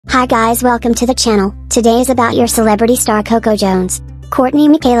Hi guys, welcome to the channel. Today is about your celebrity star Coco Jones. Courtney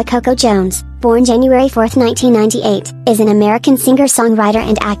Michaela Coco Jones, born January 4, 1998, is an American singer-songwriter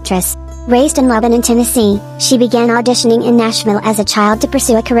and actress. Raised in Lebanon, Tennessee, she began auditioning in Nashville as a child to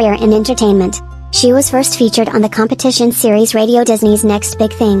pursue a career in entertainment. She was first featured on the competition series Radio Disney's Next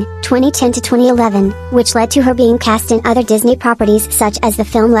Big Thing, 2010 to 2011, which led to her being cast in other Disney properties such as the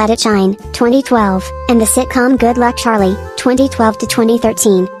film Let It Shine, 2012, and the sitcom Good Luck Charlie, 2012 to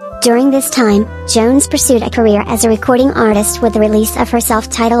 2013. During this time, Jones pursued a career as a recording artist with the release of her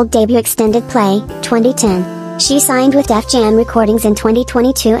self-titled debut extended play, 2010. She signed with Def Jam Recordings in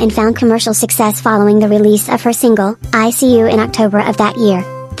 2022 and found commercial success following the release of her single, I See You, in October of that year.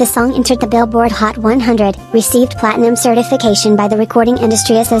 The song entered the Billboard Hot 100, received platinum certification by the Recording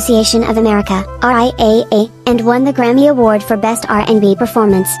Industry Association of America, RIAA, and won the Grammy Award for Best R&B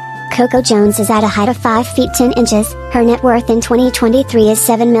Performance. Coco Jones is at a height of 5 feet 10 inches, her net worth in 2023 is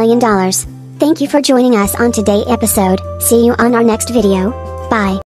 $7 million. Thank you for joining us on today's episode, see you on our next video. Bye.